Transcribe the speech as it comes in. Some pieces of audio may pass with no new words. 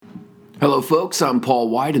Hello, folks. I'm Paul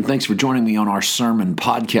White, and thanks for joining me on our sermon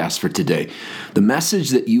podcast for today. The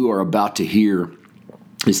message that you are about to hear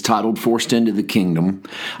is titled Forced into the Kingdom.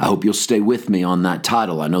 I hope you'll stay with me on that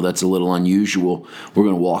title. I know that's a little unusual. We're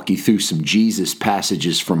going to walk you through some Jesus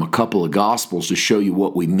passages from a couple of Gospels to show you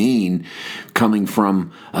what we mean coming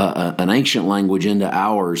from an ancient language into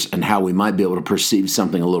ours and how we might be able to perceive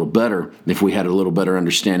something a little better if we had a little better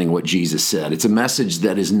understanding of what Jesus said. It's a message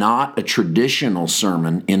that is not a traditional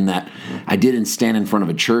sermon in that I didn't stand in front of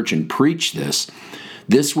a church and preach this.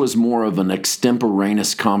 This was more of an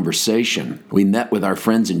extemporaneous conversation. We met with our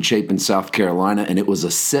friends in Chapin, South Carolina, and it was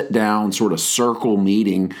a sit-down sort of circle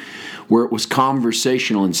meeting where it was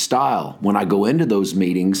conversational in style. When I go into those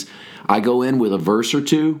meetings, I go in with a verse or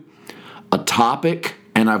two, a topic,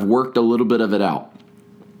 and I've worked a little bit of it out.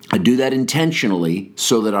 I do that intentionally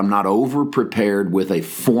so that I'm not over-prepared with a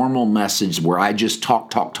formal message where I just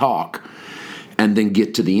talk, and then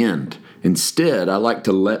get to the end. Instead, I like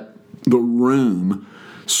to let the room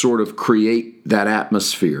sort of create that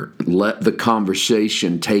atmosphere. Let the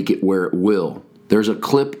conversation take it where it will. There's a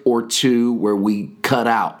clip or two where we cut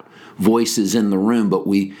out voices in the room, but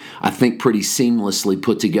I think, pretty seamlessly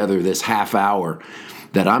put together this half hour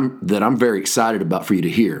that I'm very excited about for you to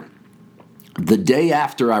hear. The day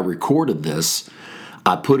after I recorded this,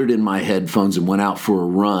 I put it in my headphones and went out for a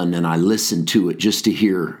run, and I listened to it just to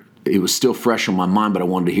hear. It was still fresh on my mind, but I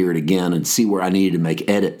wanted to hear it again and see where I needed to make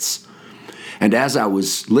edits. And as I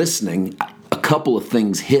was listening, a couple of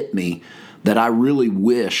things hit me that I really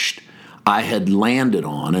wished I had landed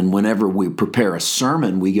on. And whenever we prepare a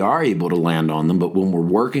sermon, we are able to land on them. But when we're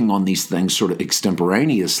working on these things sort of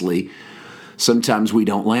extemporaneously, sometimes we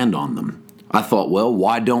don't land on them. I thought, well,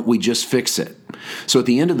 why don't we just fix it? So at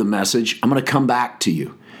the end of the message, I'm going to come back to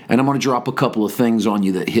you. And I'm going to drop a couple of things on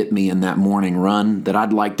you that hit me in that morning run that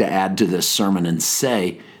I'd like to add to this sermon and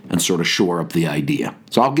say and sort of shore up the idea.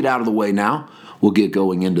 So I'll get out of the way now. We'll get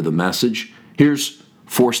going into the message. Here's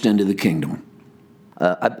Forced into the Kingdom.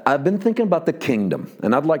 I've been thinking about the kingdom,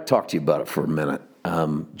 and I'd like to talk to you about it for a minute.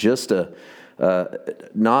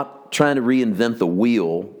 Not trying to reinvent the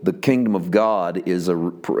wheel. The kingdom of God is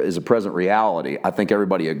a present reality. I think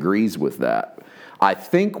everybody agrees with that. I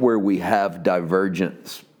think where we have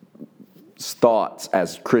divergent thoughts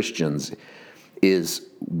as Christians is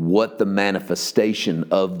what the manifestation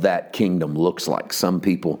of that kingdom looks like. Some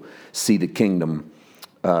people see the kingdom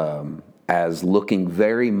as looking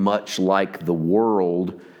very much like the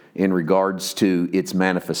world in regards to its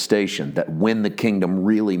manifestation, that when the kingdom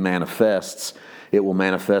really manifests, it will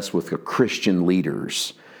manifest with Christian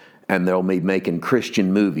leaders, and they'll be making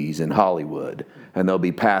Christian movies in Hollywood, and they'll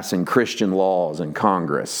be passing Christian laws in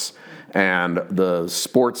Congress, and the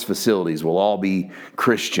sports facilities will all be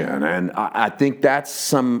Christian. And I think that's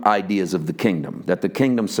some ideas of the kingdom, that the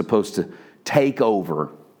kingdom's supposed to take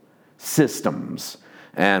over systems,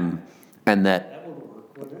 and that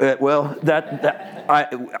well, I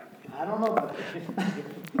don't know about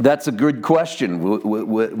that's a good question.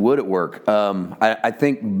 Would it work? I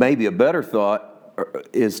think maybe a better thought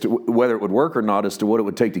is to whether it would work or not as to what it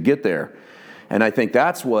would take to get there. And I think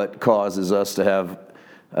that's what causes us to have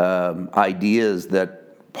ideas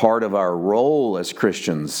that part of our role as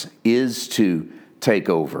Christians is to take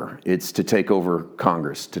over. It's to take over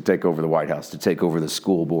Congress, to take over the White House, to take over the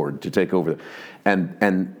school board, to take over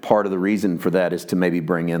and part of the reason for that is to maybe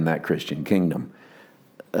bring in that Christian kingdom.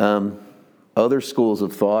 Other schools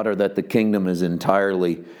of thought are that the kingdom is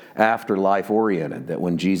entirely afterlife oriented, that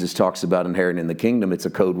when Jesus talks about inheriting the kingdom, it's a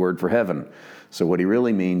code word for heaven. So what he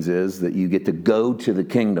really means is that you get to go to the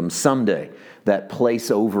kingdom someday, that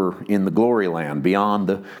place over in the glory land, beyond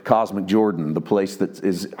the cosmic Jordan, the place that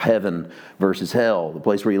is heaven versus hell, the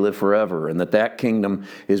place where you live forever, and that kingdom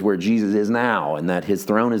is where Jesus is now, and that his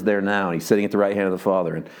throne is there now, and he's sitting at the right hand of the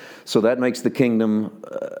Father. And so that makes the kingdom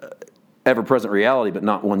ever-present reality, but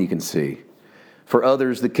not one you can see. For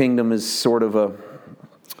others, the kingdom is sort of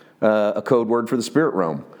a code word for the spirit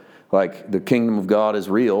realm. Like the kingdom of God is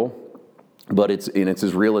real, but it's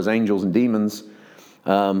as real as angels and demons.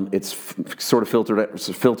 It's sort of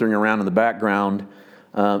filtering around in the background.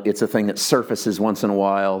 It's a thing that surfaces once in a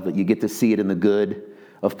while, that you get to see it in the good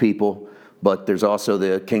of people. But there's also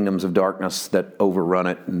the kingdoms of darkness that overrun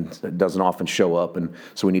it, and it doesn't often show up. And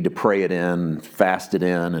so we need to pray it in, fast it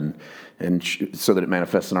in, and so that it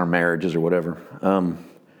manifests in our marriages or whatever.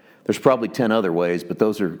 There's probably 10 other ways, but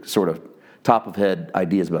those are sort of top-of-head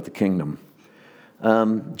ideas about the kingdom.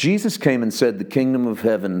 Jesus came and said the kingdom of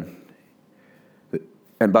heaven,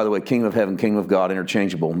 and by the way, kingdom of heaven, kingdom of God,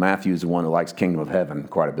 interchangeable. Matthew's the one that likes kingdom of heaven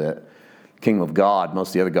quite a bit. Kingdom of God, most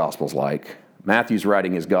of the other gospels like. Matthew's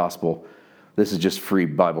writing his gospel This is just free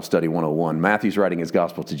Bible study 101. Matthew's writing his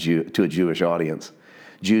gospel to a Jewish audience.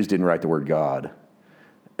 Jews didn't write the word God.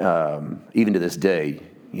 Even to this day,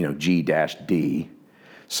 G-D.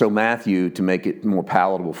 So Matthew, to make it more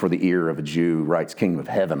palatable for the ear of a Jew, writes kingdom of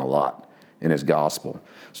heaven a lot in his gospel.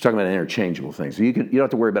 It's talking about an interchangeable thing. So you don't have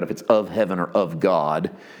to worry about if it's of heaven or of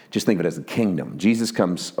God. Just think of it as the kingdom. Jesus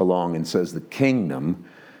comes along and says the kingdom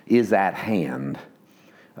is at hand.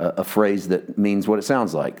 A phrase that means what it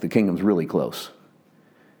sounds like. The kingdom's really close.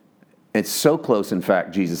 It's so close, in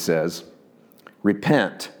fact, Jesus says,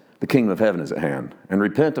 repent, the kingdom of heaven is at hand. And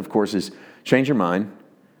repent, of course, is change your mind,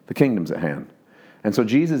 the kingdom's at hand. And so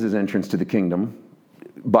Jesus' entrance to the kingdom,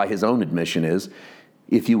 by his own admission, is,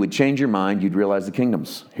 if you would change your mind, you'd realize the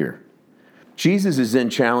kingdom's here. Jesus is then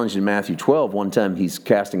challenged in Matthew 12. One time he's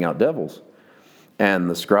casting out devils. And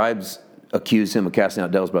the scribes accuse him of casting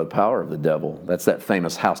out devils by the power of the devil. That's that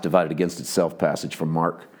famous house divided against itself passage from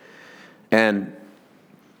Mark. And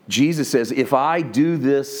Jesus says, if I do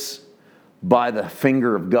this by the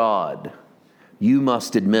finger of God, you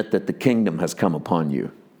must admit that the kingdom has come upon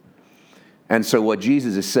you. And so what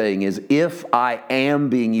Jesus is saying is, if I am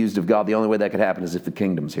being used of God, the only way that could happen is if the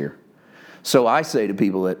kingdom's here. So I say to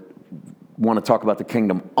people that want to talk about the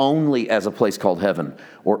kingdom only as a place called heaven,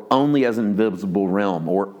 or only as an invisible realm,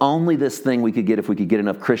 or only this thing we could get if we could get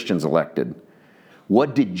enough Christians elected.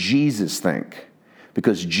 What did Jesus think?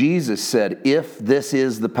 Because Jesus said, if this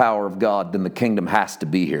is the power of God, then the kingdom has to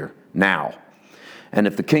be here now. And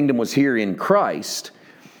if the kingdom was here in Christ,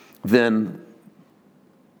 then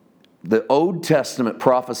the Old Testament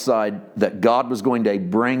prophesied that God was going to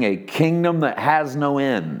bring a kingdom that has no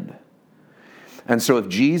end. And so if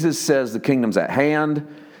Jesus says the kingdom's at hand,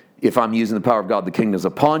 if I'm using the power of God, the kingdom's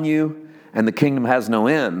upon you, and the kingdom has no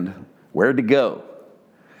end, where'd it go?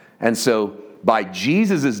 And so by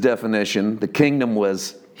Jesus' definition, the kingdom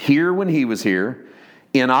was here when he was here,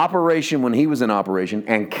 in operation when he was in operation,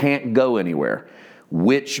 and can't go anywhere,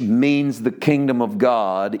 which means the kingdom of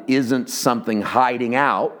God isn't something hiding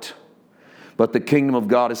out, but the kingdom of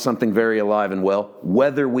God is something very alive and well.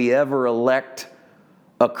 Whether we ever elect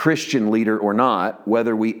a Christian leader or not,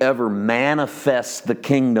 whether we ever manifest the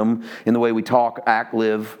kingdom in the way we talk, act,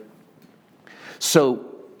 live. So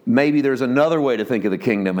maybe there's another way to think of the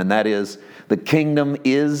kingdom, and that is the kingdom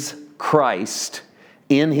is Christ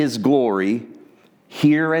in his glory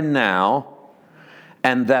here and now,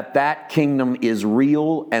 and that kingdom is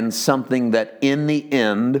real and something that in the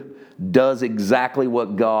end does exactly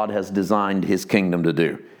what God has designed his kingdom to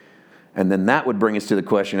do. And then that would bring us to the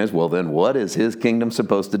question is, well, then what is his kingdom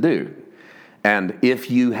supposed to do? And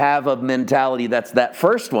if you have a mentality that's that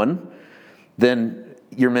first one, then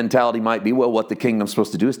your mentality might be, well, what the kingdom's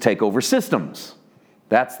supposed to do is take over systems.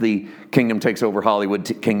 That's the kingdom takes over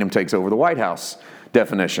Hollywood, kingdom takes over the White House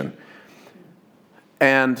definition.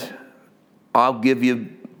 And I'll give you,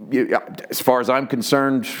 as far as I'm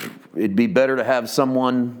concerned, it'd be better to have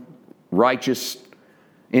someone righteous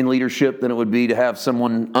in leadership than it would be to have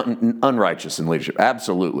someone unrighteous in leadership.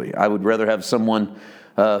 Absolutely. I would rather have someone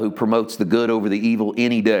who promotes the good over the evil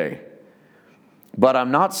any day. But I'm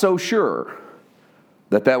not so sure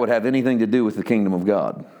that would have anything to do with the kingdom of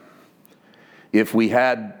God. If we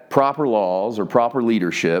had proper laws or proper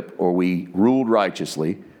leadership, or we ruled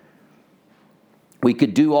righteously, we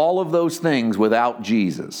could do all of those things without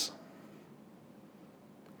Jesus,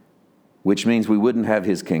 which means we wouldn't have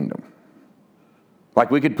his kingdom. Like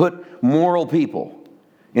we could put moral people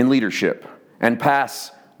in leadership and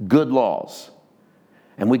pass good laws.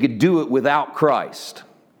 And we could do it without Christ,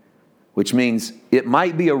 which means it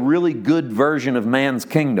might be a really good version of man's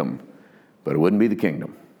kingdom, but it wouldn't be the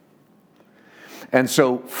kingdom. And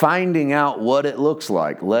so finding out what it looks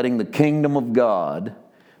like, letting the kingdom of God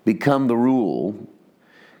become the rule,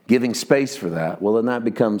 giving space for that, well, then that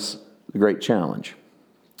becomes a great challenge.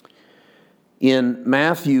 In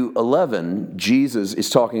Matthew 11, Jesus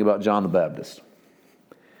is talking about John the Baptist.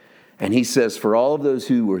 And he says, for all of those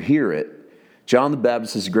who will hear it, John the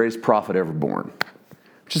Baptist is the greatest prophet ever born.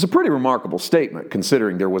 Which is a pretty remarkable statement,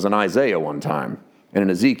 considering there was an Isaiah one time, and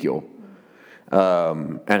an Ezekiel,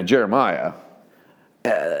 and a Jeremiah,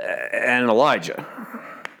 and an Elijah.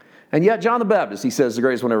 And yet John the Baptist, he says, the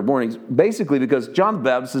greatest one ever born, basically because John the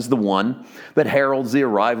Baptist is the one that heralds the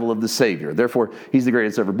arrival of the Savior. Therefore, he's the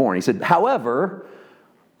greatest ever born. He said, however,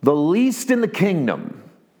 the least in the kingdom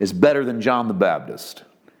is better than John the Baptist,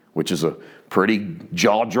 which is a pretty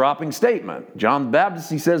jaw-dropping statement. John the Baptist,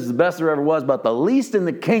 he says, is the best there ever was, but the least in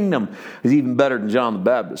the kingdom is even better than John the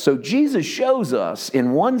Baptist. So Jesus shows us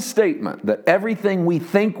in one statement that everything we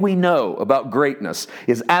think we know about greatness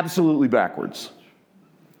is absolutely backwards.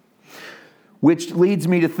 which leads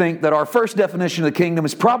me to think that our first definition of the kingdom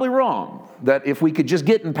is probably wrong. That if we could just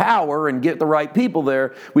get in power and get the right people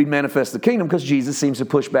there, we'd manifest the kingdom, because Jesus seems to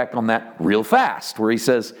push back on that real fast, where he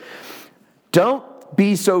says, don't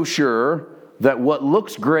be so sure that what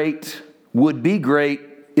looks great would be great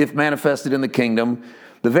if manifested in the kingdom.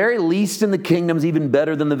 The very least in the kingdom is even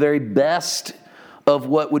better than the very best of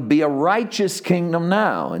what would be a righteous kingdom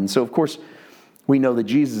now. And so, of course, we know that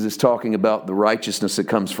Jesus is talking about the righteousness that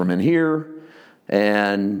comes from in here,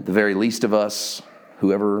 and the very least of us,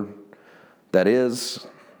 whoever that is,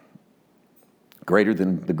 greater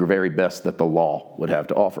than the very best that the law would have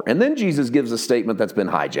to offer. And then Jesus gives a statement that's been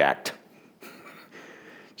hijacked.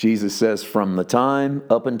 Jesus says, from the time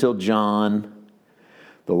up until John,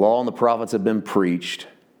 the law and the prophets have been preached.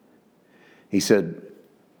 He said,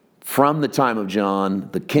 from the time of John,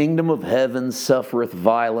 the kingdom of heaven suffereth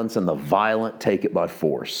violence, and the violent take it by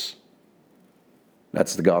force.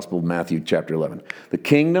 That's the Gospel of Matthew chapter 11. The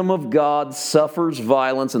kingdom of God suffers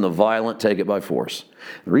violence, and the violent take it by force.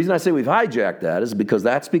 The reason I say we've hijacked that is because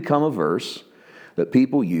that's become a verse that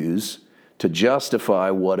people use to justify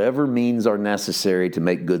whatever means are necessary to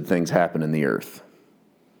make good things happen in the earth.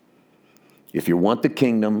 If you want the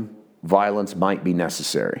kingdom, violence might be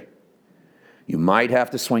necessary. You might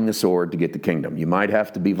have to swing the sword to get the kingdom. You might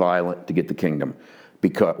have to be violent to get the kingdom.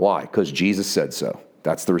 Why? Because Jesus said so.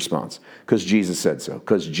 That's the response. Because Jesus said so.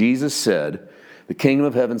 Because Jesus said, the kingdom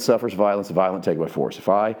of heaven suffers violence, the violent take it by force. If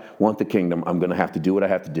I want the kingdom, I'm going to have to do what I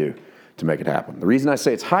have to do to make it happen. The reason I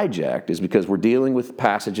say it's hijacked is because we're dealing with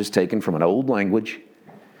passages taken from an old language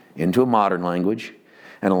into a modern language.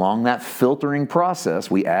 And along that filtering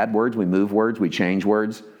process, we add words, we move words, we change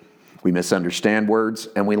words, we misunderstand words,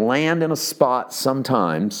 and we land in a spot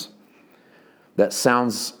sometimes that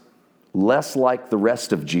sounds less like the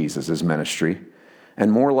rest of Jesus' ministry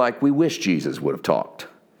and more like we wish Jesus would have talked,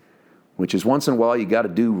 which is once in a while you got to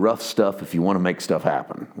do rough stuff if you want to make stuff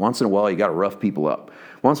happen. Once in a while you got to rough people up.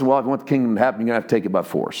 Once in a while, if you want the kingdom to happen, you're going to have to take it by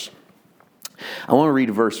force. I want to read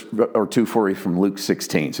a verse or two for you from Luke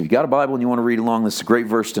 16. So if you got a Bible and you want to read along, this is a great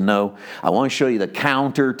verse to know. I want to show you the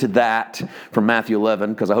counter to that from Matthew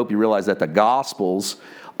 11, because I hope you realize that the Gospels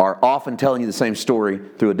are often telling you the same story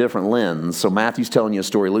through a different lens. So Matthew's telling you a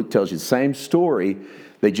story, Luke tells you the same story,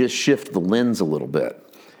 they just shift the lens a little bit.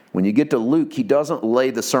 When you get to Luke, he doesn't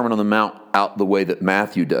lay the Sermon on the Mount out the way that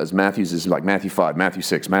Matthew does. Matthew's is like Matthew 5, Matthew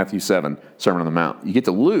 6, Matthew 7, Sermon on the Mount. You get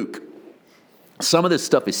to Luke, some of this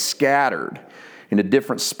stuff is scattered into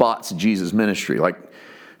different spots of Jesus' ministry. Like,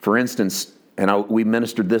 for instance, we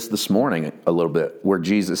ministered this morning a little bit, where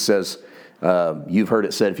Jesus says, you've heard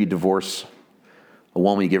it said, if you divorce a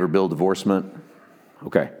woman, you give her a bill of divorcement.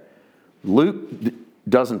 Okay. Luke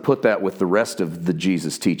doesn't put that with the rest of the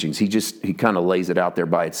Jesus teachings. He kind of lays it out there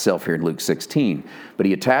by itself here in Luke 16. But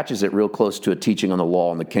he attaches it real close to a teaching on the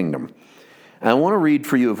law and the kingdom. And I want to read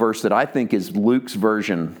for you a verse that I think is Luke's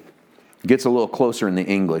version, gets a little closer in the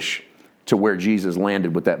English to where Jesus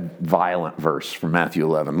landed with that violent verse from Matthew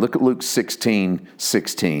 11. Look at Luke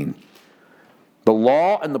 16:16. The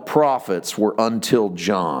law and the prophets were until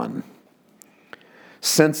John.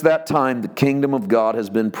 Since that time, the kingdom of God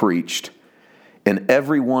has been preached, and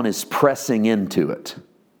everyone is pressing into it.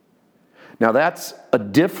 Now that's a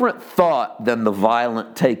different thought than the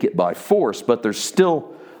violent take it by force, but there's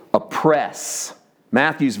still a press.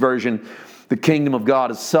 Matthew's version, the kingdom of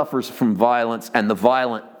God suffers from violence, and the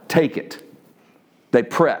violent take it. They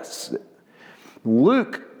press.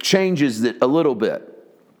 Luke changes it a little bit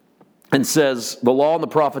and says, the law and the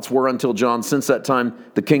prophets were until John. Since that time,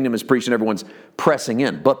 the kingdom is preached and everyone's pressing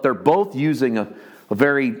in. But they're both using they're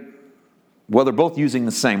both using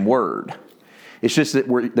the same word. It's just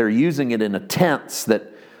that they're using it in a tense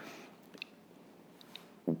that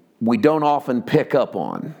we don't often pick up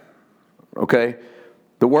on. Okay?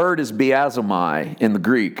 The word is biazomai in the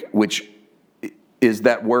Greek, which is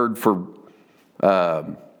that word for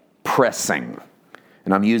pressing.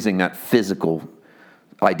 And I'm using that physical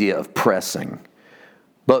idea of pressing.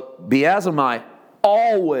 But biazomai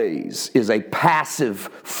always is a passive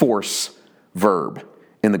force verb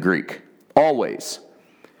in the Greek. Always.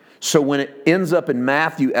 So when it ends up in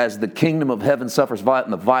Matthew as the kingdom of heaven suffers violence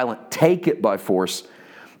and the violent take it by force,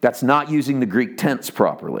 that's not using the Greek tense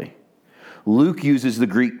properly. Luke uses the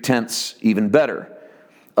Greek tense even better.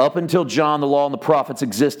 Up until John, the law and the prophets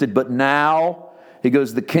existed, but now, he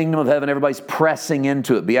goes, the kingdom of heaven, everybody's pressing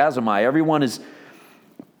into it. Biazomai, everyone is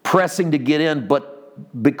pressing to get in,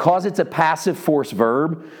 but because it's a passive force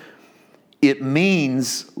verb, it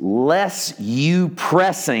means less you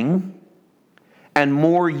pressing and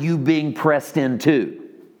more you being pressed into.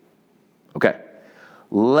 Okay.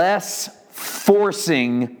 Less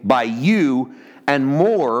forcing by you and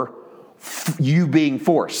more you being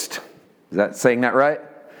forced. Is that saying that right?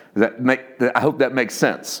 I hope that makes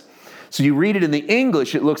sense. So you read it in the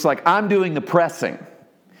English, it looks like I'm doing the pressing.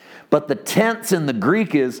 But the tense in the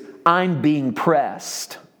Greek is I'm being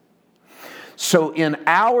pressed. So in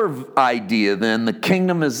our idea then, the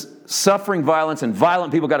kingdom is suffering violence and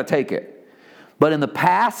violent people got to take it. But in the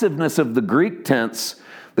passiveness of the Greek tense,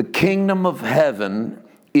 the kingdom of heaven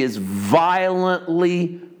is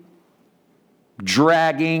violently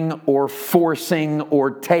dragging or forcing or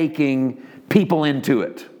taking people into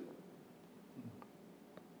it.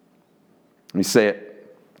 Let me say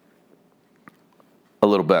it a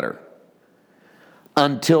little better.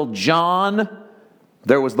 Until John,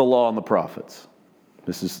 there was the law and the prophets.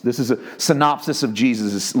 This is a synopsis of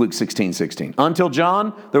Jesus, Luke 16:16. Until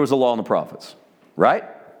John, there was the law and the prophets. Right?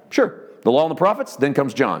 Sure. The law and the prophets, then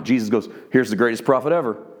comes John. Jesus goes, here's the greatest prophet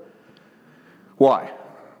ever. Why?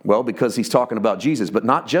 Well, because he's talking about Jesus, but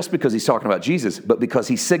not just because he's talking about Jesus, but because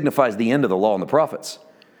he signifies the end of the law and the prophets.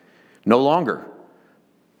 No longer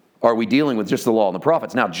are we dealing with just the law and the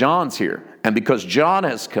prophets. Now John's here. And because John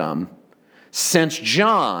has come, since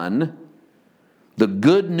John, the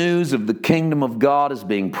good news of the kingdom of God is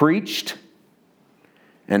being preached,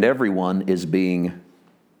 and everyone is being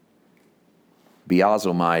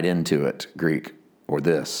biazomied into it, Greek, or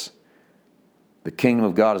this. The kingdom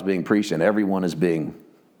of God is being preached, and everyone is being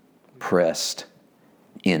pressed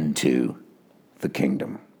into the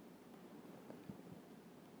kingdom.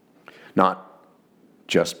 Not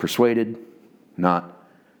just persuaded, not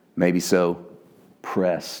maybe so,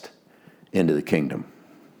 pressed into the kingdom.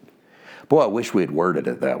 Boy, I wish we had worded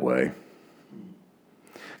it that way.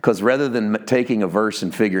 Because rather than taking a verse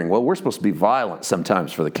and figuring, well, we're supposed to be violent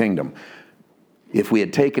sometimes for the kingdom, if we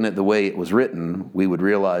had taken it the way it was written, we would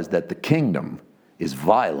realize that the kingdom is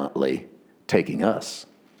violently taking us.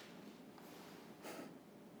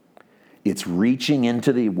 It's reaching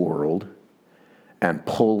into the world and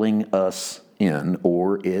pulling us in,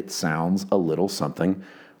 or it sounds a little something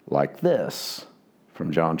like this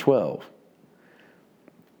from John 12.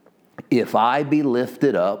 If I be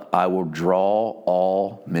lifted up, I will draw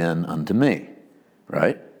all men unto me.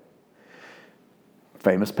 Right?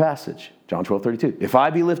 Famous passage, John 12:32. If I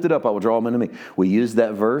be lifted up, I will draw all men to me. We use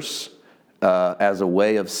that verse as a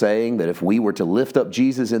way of saying that if we were to lift up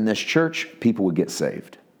Jesus in this church, people would get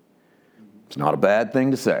saved. It's not a bad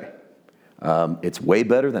thing to say. It's way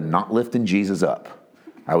better than not lifting Jesus up.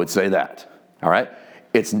 I would say that. All right?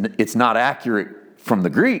 It's not accurate from the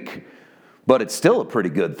Greek, but it's still a pretty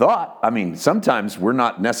good thought. I mean, sometimes we're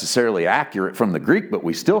not necessarily accurate from the Greek, but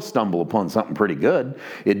we still stumble upon something pretty good.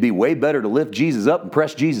 It'd be way better to lift Jesus up and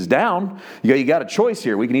press Jesus down. You got a choice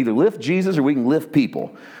here. We can either lift Jesus or we can lift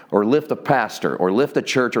people, or lift a pastor, or lift a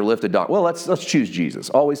church, or lift a doctor. Well, let's choose Jesus.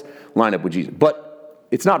 Always line up with Jesus. But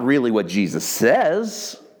it's not really what Jesus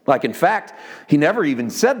says. Like, in fact, he never even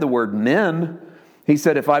said the word men. He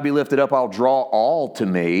said, if I be lifted up, I'll draw all to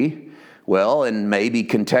me. Well, and maybe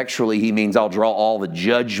contextually he means I'll draw all the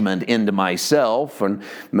judgment into myself, and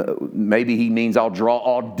maybe he means I'll draw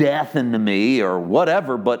all death into me, or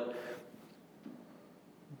whatever, but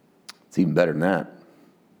it's even better than that.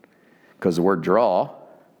 Because the word draw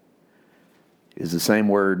is the same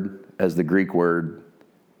word as the Greek word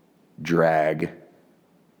drag,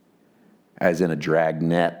 as in a drag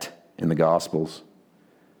net in the Gospels.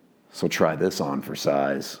 So try this on for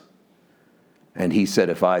size. And he said,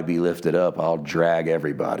 if I be lifted up, I'll drag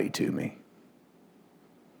everybody to me.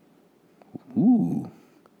 Ooh.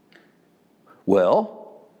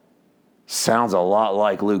 Well, sounds a lot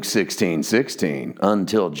like Luke 16:16.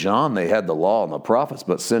 Until John, they had the law and the prophets.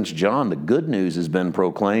 But since John, the good news has been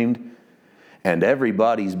proclaimed, and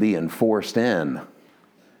everybody's being forced in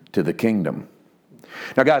to the kingdom.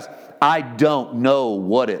 Now, guys, I don't know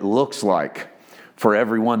what it looks like for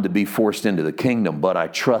everyone to be forced into the kingdom, but I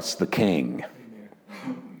trust the King.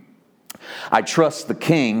 I trust the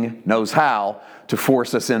King knows how to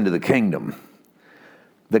force us into the kingdom.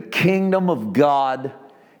 The kingdom of God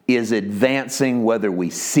is advancing whether we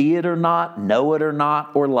see it or not, know it or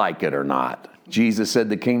not, or like it or not. Jesus said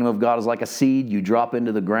the kingdom of God is like a seed you drop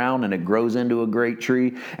into the ground and it grows into a great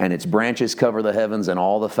tree, and its branches cover the heavens, and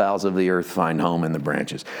all the fowls of the earth find home in the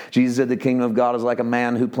branches. Jesus said the kingdom of God is like a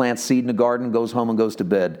man who plants seed in a garden, goes home and goes to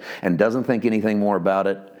bed and doesn't think anything more about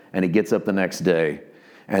it, and he gets up the next day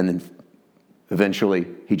and then eventually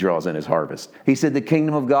he draws in his harvest. He said the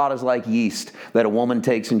kingdom of God is like yeast that a woman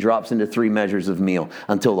takes and drops into 3 measures of meal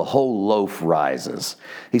until the whole loaf rises.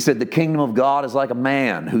 He said the kingdom of God is like a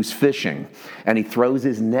man who's fishing, and he throws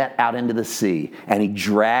his net out into the sea, and he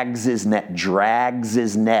drags his net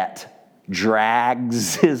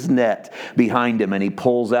drags his net behind him, and he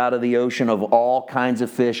pulls out of the ocean of all kinds of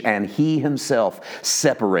fish, and he himself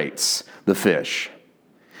separates the fish.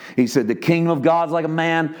 He said, the kingdom of God is like a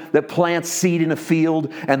man that plants seed in a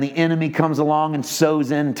field, and the enemy comes along and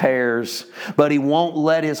sows in tares. But he won't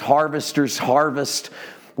let his harvesters harvest,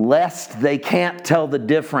 lest they can't tell the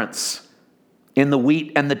difference in the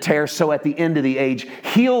wheat and the tares. So at the end of the age,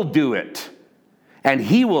 he'll do it, and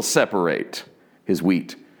he will separate his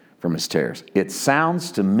wheat from his tares. It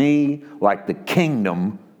sounds to me like the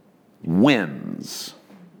kingdom wins.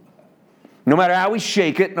 No matter how we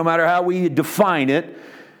shake it, no matter how we define it,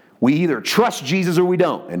 we either trust Jesus or we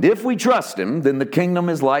don't. And if we trust him, then the kingdom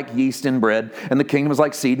is like yeast in bread, and the kingdom is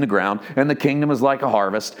like seed in the ground, and the kingdom is like a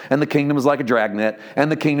harvest, and the kingdom is like a dragnet,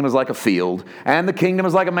 and the kingdom is like a field, and the kingdom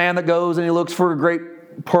is like a man that goes and he looks for a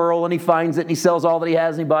great pearl and he finds it and he sells all that he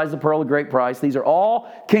has and he buys the pearl at a great price. These are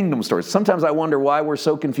all kingdom stories. Sometimes I wonder why we're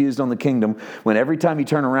so confused on the kingdom when every time you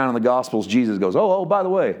turn around in the Gospels, Jesus goes, oh, by the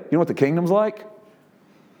way, you know what the kingdom's like?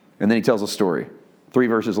 And then he tells a story. 3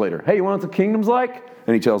 verses later, hey, you want what the kingdom's like?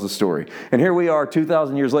 And he tells a story. And here we are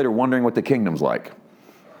 2,000 years later wondering what the kingdom's like.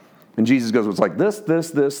 And Jesus goes, it's like this.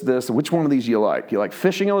 Which one of these do you like? You like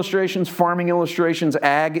fishing illustrations, farming illustrations,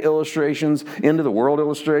 ag illustrations, end of the world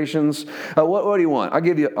illustrations? What do you want? I'll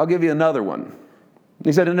give you another one.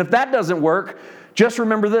 He said, and if that doesn't work, just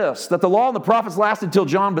remember this, that the law and the prophets lasted till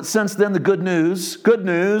John, but since then the good news,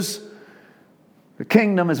 the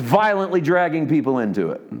kingdom is violently dragging people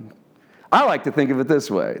into it. I like to think of it this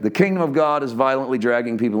way. The kingdom of God is violently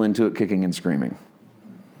dragging people into it, kicking and screaming.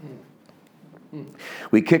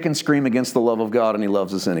 We kick and scream against the love of God, and he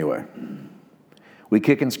loves us anyway. We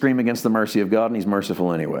kick and scream against the mercy of God, and he's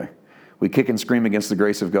merciful anyway. We kick and scream against the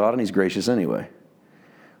grace of God, and he's gracious anyway.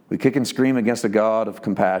 We kick and scream against a God of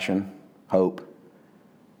compassion, hope,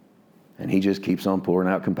 and he just keeps on pouring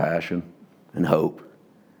out compassion and hope.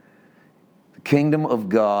 The kingdom of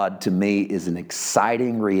God, to me, is an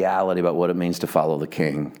exciting reality about what it means to follow the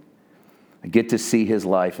King. I get to see his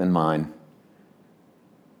life and mine,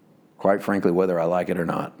 quite frankly, whether I like it or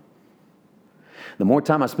not. The more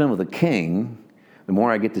time I spend with the King, the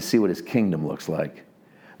more I get to see what his kingdom looks like.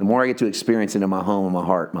 The more I get to experience it in my home, my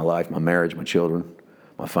heart, my life, my marriage, my children,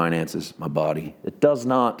 my finances, my body. It does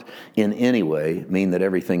not in any way mean that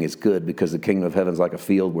everything is good, because the kingdom of heaven is like a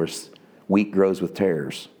field where wheat grows with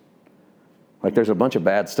tares. Like there's a bunch of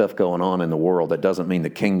bad stuff going on in the world. That doesn't mean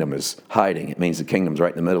the kingdom is hiding. It means the kingdom's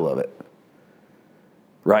right in the middle of it.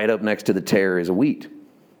 Right up next to the tare is a wheat.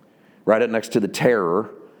 Right up next to the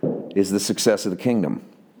terror is the success of the kingdom.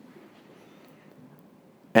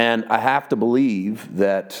 And I have to believe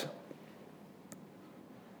that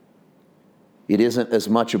it isn't as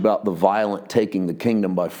much about the violent taking the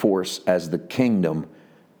kingdom by force as the kingdom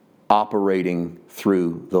operating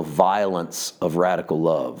through the violence of radical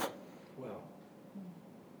love.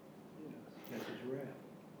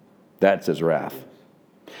 That's his wrath.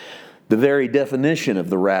 The very definition of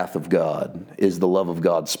the wrath of God is the love of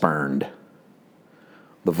God spurned.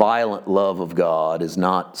 The violent love of God is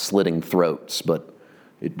not slitting throats, but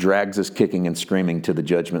it drags us kicking and screaming to the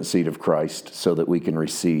judgment seat of Christ so that we can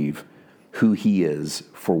receive who he is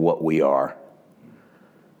for what we are.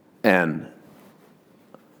 And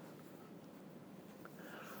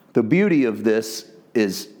the beauty of this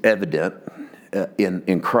is evident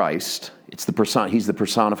in Christ. He's the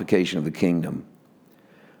personification of the kingdom.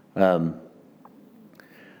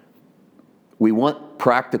 We want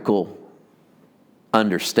practical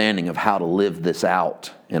understanding of how to live this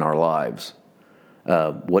out in our lives.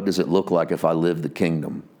 What does it look like if I live the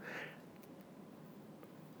kingdom?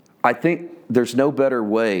 I think there's no better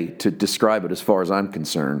way to describe it, as far as I'm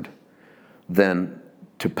concerned, than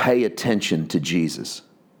to pay attention to Jesus.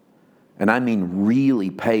 And I mean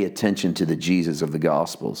really pay attention to the Jesus of the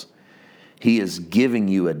Gospels. He is giving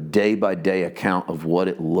you a day-by-day account of what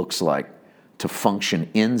it looks like to function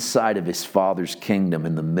inside of his Father's kingdom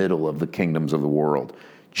in the middle of the kingdoms of the world.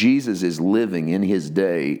 Jesus is living in his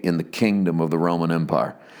day in the kingdom of the Roman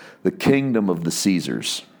Empire, the kingdom of the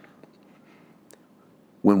Caesars.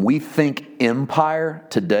 When we think empire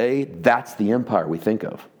today, that's the empire we think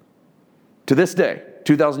of. To this day,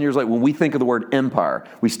 2,000 years later, when we think of the word empire,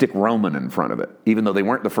 we stick Roman in front of it, even though they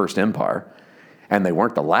weren't the first empire. And they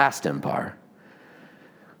weren't the last empire.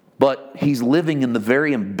 But he's living in the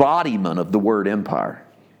very embodiment of the word empire.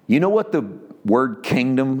 You know what the word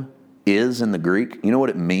kingdom is in the Greek? You know what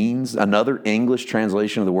it means? Another English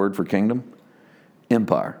translation of the word for kingdom?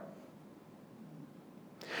 Empire.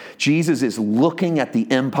 Jesus is looking at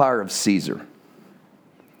the empire of Caesar.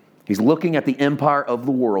 He's looking at the empire of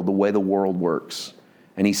the world, the way the world works.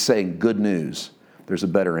 And he's saying, good news, there's a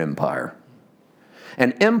better empire.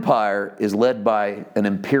 An empire is led by an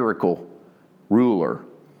empirical ruler,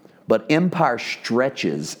 but empire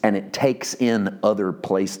stretches and it takes in other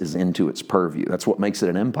places into its purview. That's what makes it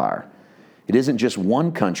an empire. It isn't just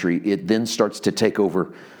one country, it then starts to take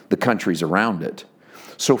over the countries around it.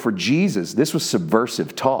 So for Jesus, this was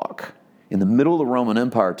subversive talk in the middle of the Roman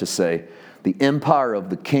Empire to say, the empire of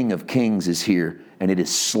the King of Kings is here, and it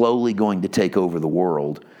is slowly going to take over the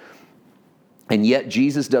world. And yet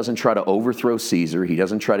Jesus doesn't try to overthrow Caesar. He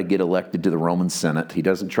doesn't try to get elected to the Roman Senate. He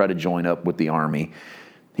doesn't try to join up with the army.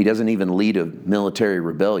 He doesn't even lead a military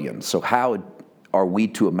rebellion. So how are we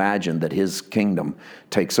to imagine that his kingdom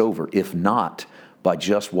takes over, if not by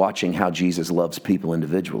just watching how Jesus loves people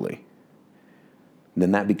individually?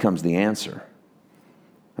 Then that becomes the answer.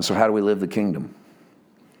 And so how do we live the kingdom?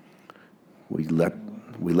 We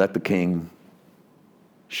let the king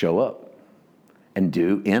show up and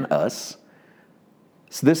do in us.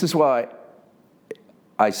 So this is why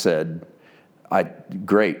I said,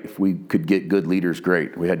 great, if we could get good leaders,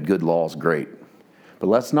 great. We had good laws, great. But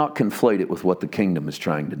let's not conflate it with what the kingdom is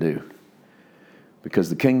trying to do. Because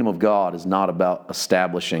the kingdom of God is not about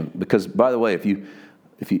establishing, because by the way, if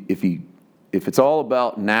it's all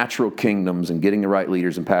about natural kingdoms and getting the right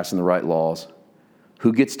leaders and passing the right laws,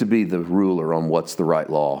 who gets to be the ruler on what's the right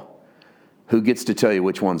law? Who gets to tell you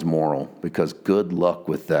which one's moral? Because good luck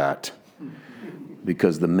with that.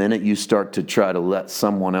 Because the minute you start to try to let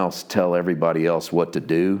someone else tell everybody else what to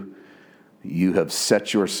do, you have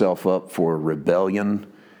set yourself up for a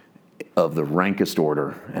rebellion of the rankest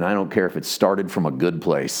order. And I don't care if it started from a good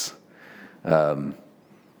place. I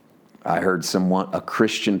heard a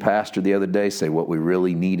Christian pastor the other day say what we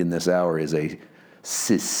really need in this hour is a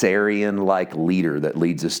Caesarian-like leader that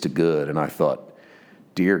leads us to good. And I thought,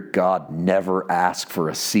 dear God, never ask for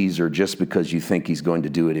a Caesar just because you think he's going to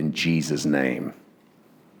do it in Jesus' name.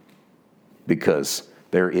 Because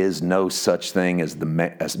there is no such thing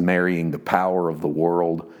as marrying the power of the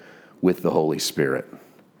world with the Holy Spirit.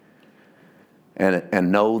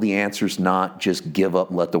 And no, the answer's not just give up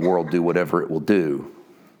and let the world do whatever it will do.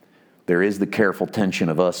 There is the careful tension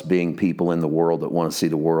of us being people in the world that want to see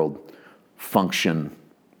the world function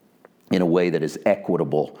in a way that is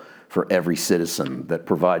equitable for every citizen, that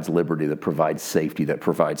provides liberty, that provides safety, that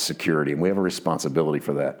provides security. And we have a responsibility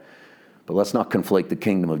for that. But let's not conflate the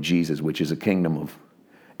kingdom of Jesus, which is a kingdom of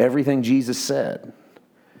everything Jesus said.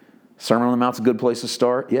 Sermon on the Mount's a good place to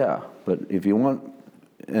start, yeah. But if you want,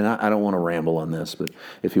 and I don't want to ramble on this, but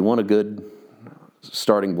if you want a good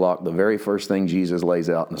starting block, the very first thing Jesus lays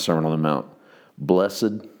out in the Sermon on the Mount,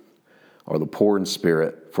 blessed are the poor in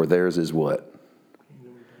spirit, for theirs is what?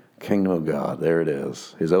 Kingdom of God. There it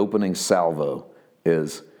is. His opening salvo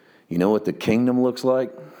is, you know what the kingdom looks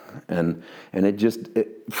like? And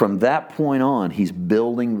from that point on, he's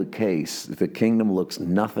building the case. The kingdom looks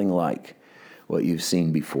nothing like what you've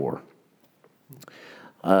seen before.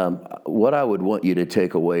 What I would want you to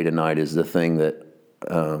take away tonight is the thing that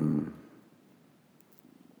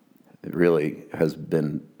it really has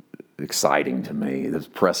been exciting to me, that's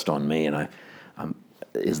pressed on me, and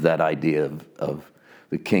is that idea of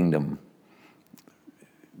the kingdom,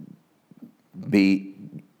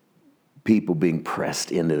 people being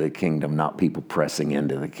pressed into the kingdom, not people pressing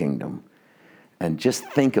into the kingdom. And just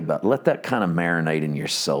think about, let that kind of marinate in your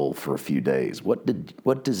soul for a few days. What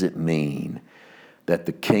does it mean that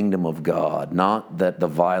the kingdom of God, not that the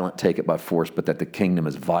violent take it by force, but that the kingdom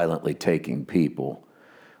is violently taking people?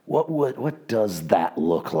 What does that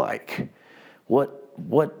look like?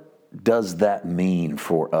 What does that mean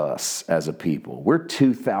for us as a people? We're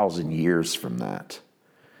 2,000 years from that,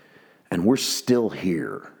 and we're still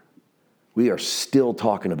here. We are still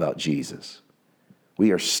talking about Jesus.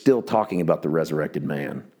 We are still talking about the resurrected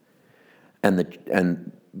man, and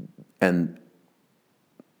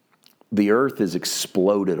the earth has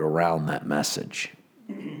exploded around that message.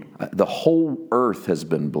 The whole earth has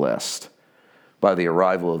been blessed by the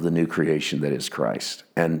arrival of the new creation that is Christ.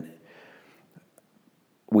 And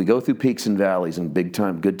we go through peaks and valleys and good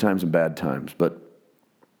times and bad times, but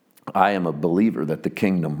I am a believer that the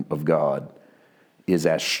kingdom of God is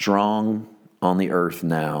as strong on the earth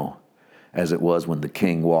now as it was when the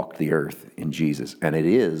king walked the earth in Jesus. And it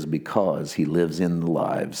is because he lives in the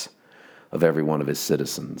lives of every one of his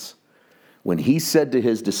citizens. When he said to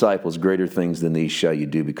his disciples, greater things than these shall you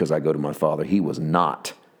do because I go to my Father, he was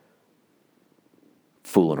not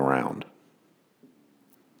fooling around.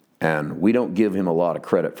 And we don't give him a lot of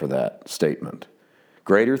credit for that statement.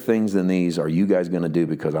 Greater things than these are you guys going to do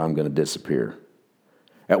because I'm going to disappear.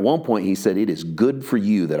 At one point he said, it is good for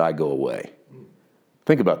you that I go away.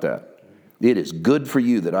 Think about that. It is good for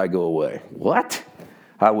you that I go away. What?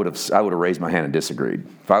 I would have raised my hand and disagreed.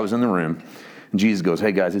 If I was in the room and Jesus goes,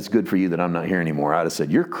 "Hey guys, it's good for you that I'm not here anymore," I'd have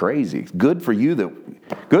said, "You're crazy. Good for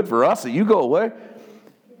us that you go away."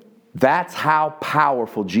 That's how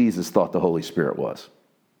powerful Jesus thought the Holy Spirit was.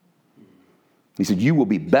 He said, "You will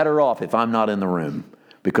be better off if I'm not in the room,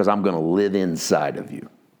 because I'm going to live inside of you.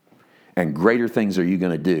 And greater things are you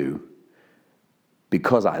going to do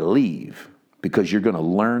because I leave, because you're going to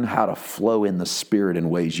learn how to flow in the Spirit in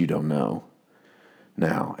ways you don't know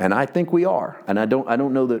now." And I think we are. And I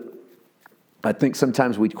don't know that. I think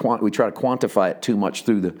sometimes we try to quantify it too much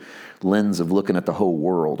through the lens of looking at the whole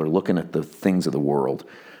world or looking at the things of the world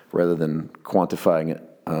rather than quantifying it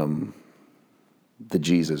the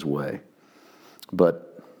Jesus way.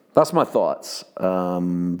 But that's my thoughts.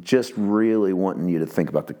 Just really wanting you to think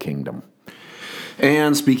about the kingdom.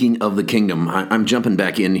 And speaking of the kingdom, I'm jumping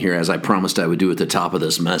back in here as I promised I would do at the top of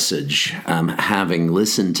this message. Having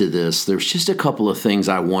listened to this, there's just a couple of things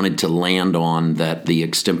I wanted to land on that the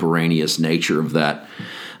extemporaneous nature of that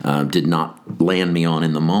did not land me on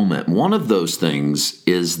in the moment. One of those things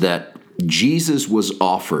is that Jesus was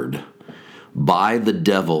offered by the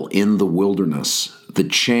devil in the wilderness the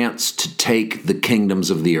chance to take the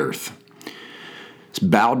kingdoms of the earth.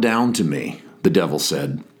 "Bow down to me," the devil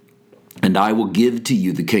said, "and I will give to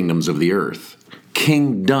you the kingdoms of the earth."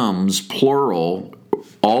 Kingdoms, plural,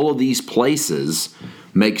 all of these places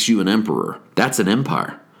makes you an emperor. That's an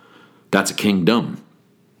empire. That's a kingdom.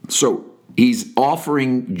 So he's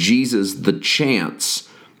offering Jesus the chance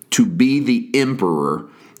to be the emperor,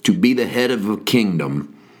 to be the head of a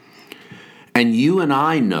kingdom. And you and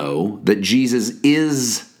I know that Jesus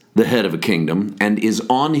is the head of a kingdom and is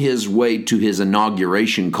on his way to his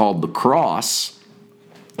inauguration called the cross,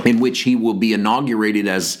 in which he will be inaugurated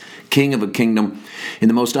as king of a kingdom in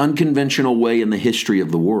the most unconventional way in the history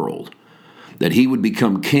of the world. That he would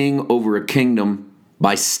become king over a kingdom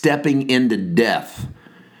by stepping into death.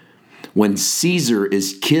 When Caesar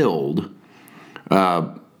is killed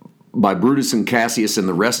by Brutus and Cassius and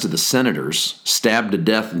the rest of the senators, stabbed to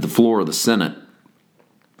death at the floor of the Senate,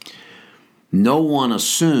 no one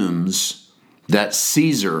assumes that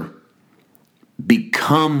Caesar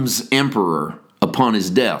becomes emperor upon his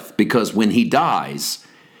death, because when he dies,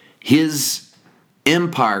 his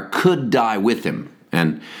empire could die with him.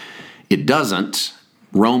 And it doesn't.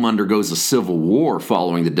 Rome undergoes a civil war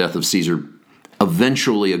following the death of Caesar.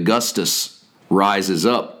 Eventually, Augustus rises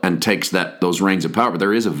up and takes those reins of power. But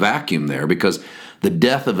there is a vacuum there, because the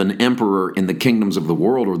death of an emperor in the kingdoms of the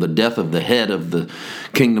world, or the death of the head of the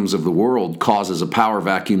kingdoms of the world, causes a power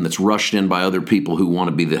vacuum that's rushed in by other people who want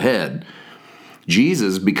to be the head.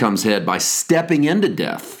 Jesus becomes head by stepping into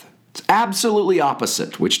death. It's absolutely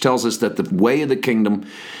opposite, which tells us that the way of the kingdom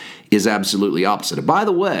is absolutely opposite. And by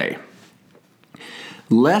the way,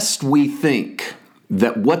 lest we think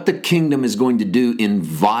that what the kingdom is going to do in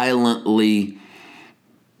violently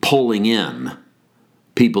pulling in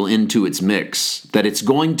people into its mix, that it's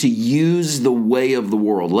going to use the way of the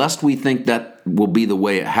world, lest we think that will be the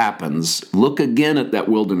way it happens, look again at that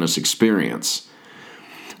wilderness experience.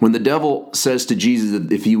 When the devil says to Jesus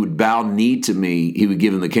that if he would bow knee to me, he would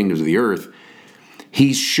give him the kingdoms of the earth,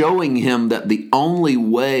 he's showing him that the only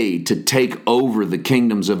way to take over the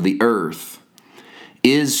kingdoms of the earth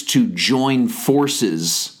is to join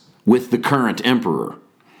forces with the current emperor.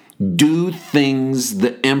 Do things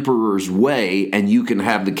the emperor's way, and you can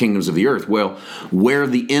have the kingdoms of the earth. Well, where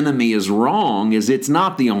the enemy is wrong is it's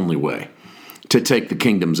not the only way to take the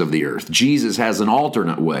kingdoms of the earth. Jesus has an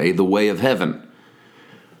alternate way, the way of heaven.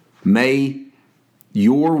 May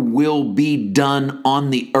your will be done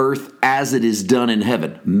on the earth as it is done in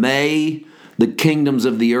heaven. May the kingdoms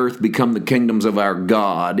of the earth become the kingdoms of our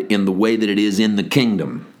God in the way that it is in the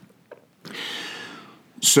kingdom.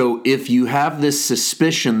 So if you have this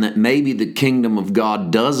suspicion that maybe the kingdom of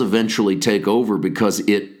God does eventually take over because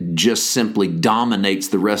it just simply dominates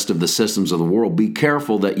the rest of the systems of the world, be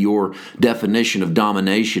careful that your definition of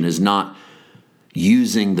domination is not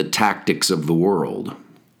using the tactics of the world.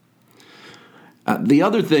 The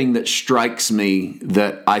other thing that strikes me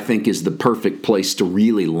that I think is the perfect place to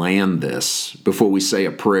really land this before we say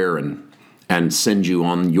a prayer and send you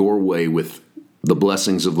on your way with the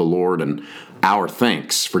blessings of the Lord and our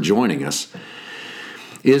thanks for joining us,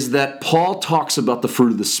 is that Paul talks about the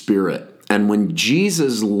fruit of the Spirit. And when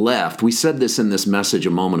Jesus left, we said this in this message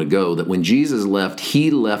a moment ago, that when Jesus left,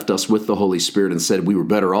 he left us with the Holy Spirit and said we were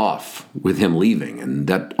better off with him leaving. And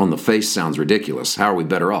that on the face sounds ridiculous. How are we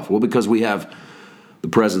better off? Well, because we have the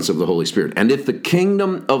presence of the Holy Spirit. And if the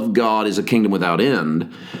kingdom of God is a kingdom without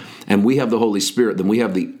end, and we have the Holy Spirit, then we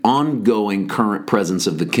have the ongoing current presence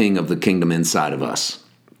of the King of the kingdom inside of us.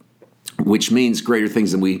 which means greater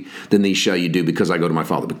things than these shall you do because I go to my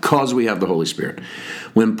Father, because we have the Holy Spirit.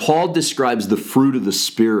 When Paul describes the fruit of the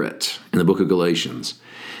Spirit in the book of Galatians,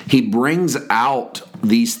 he brings out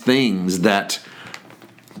these things that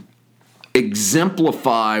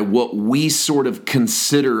exemplify what we sort of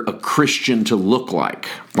consider a Christian to look like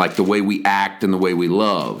the way we act and the way we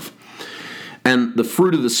love. And the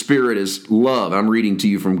fruit of the Spirit is love. I'm reading to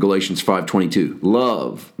you from Galatians 5:22.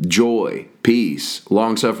 Love, joy, peace,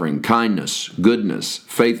 long-suffering, kindness, goodness,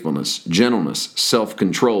 faithfulness, gentleness,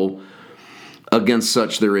 self-control. Against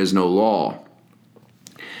such there is no law.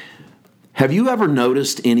 Have you ever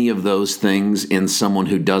noticed any of those things in someone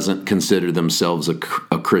who doesn't consider themselves a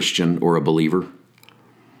Christian or a believer?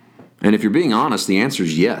 And if you're being honest, the answer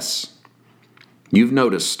is yes. You've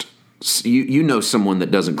noticed. You know someone that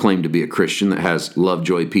doesn't claim to be a Christian that has love,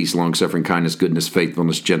 joy, peace, long-suffering, kindness, goodness,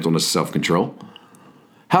 faithfulness, gentleness, self-control.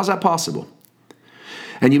 How's that possible?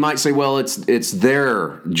 And you might say, well, it's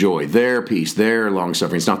their joy, their peace, their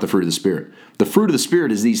long-suffering. It's not the fruit of the Spirit. The fruit of the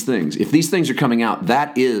Spirit is these things. If these things are coming out,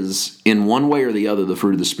 that is, in one way or the other, the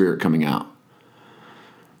fruit of the Spirit coming out.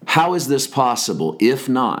 How is this possible, if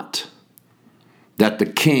not that the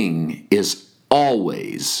King is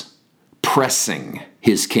always pressing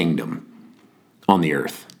his kingdom on the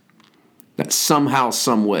earth? That somehow,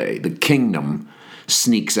 some way, the kingdom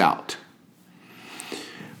sneaks out.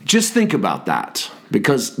 Just think about that,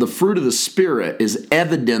 because the fruit of the Spirit is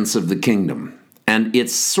evidence of the kingdom. And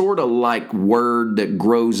it's sort of like word that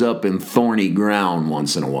grows up in thorny ground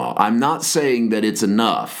once in a while. I'm not saying that it's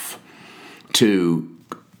enough to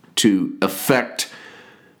affect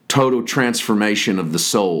total transformation of the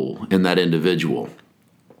soul in that individual.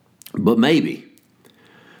 But maybe.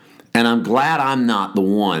 And I'm glad I'm not the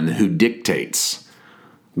one who dictates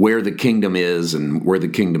where the kingdom is and where the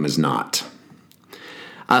kingdom is not.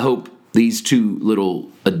 I hope these two little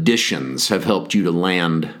additions have helped you to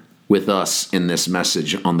land with us in this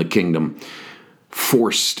message on the kingdom,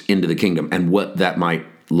 forced into the kingdom, and what that might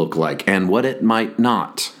look like and what it might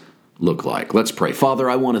not look like. Let's pray. Father,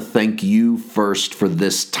 I want to thank you first for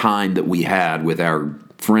this time that we had with our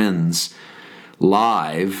friends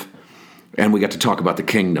live. And we got to talk about the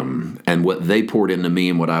kingdom and what they poured into me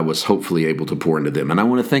and what I was hopefully able to pour into them. And I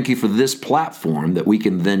want to thank you for this platform that we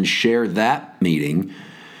can then share that meeting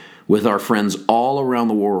with our friends all around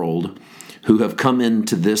the world who have come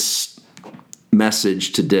into this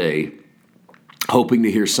message today hoping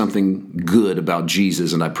to hear something good about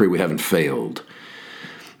Jesus, and I pray we haven't failed.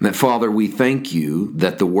 And that, Father, we thank you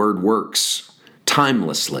that the word works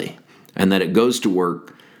timelessly and that it goes to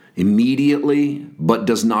work immediately, but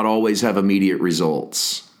does not always have immediate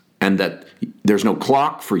results, and that there's no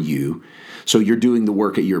clock for you, so you're doing the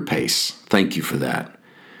work at your pace. Thank you for that.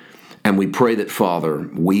 And we pray that, Father,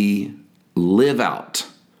 we live out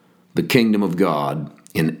the kingdom of God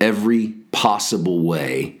in every possible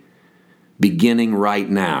way, beginning right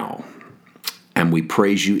now. And we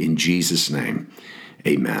praise you in Jesus' name.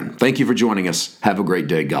 Amen. Thank you for joining us. Have a great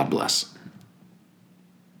day. God bless.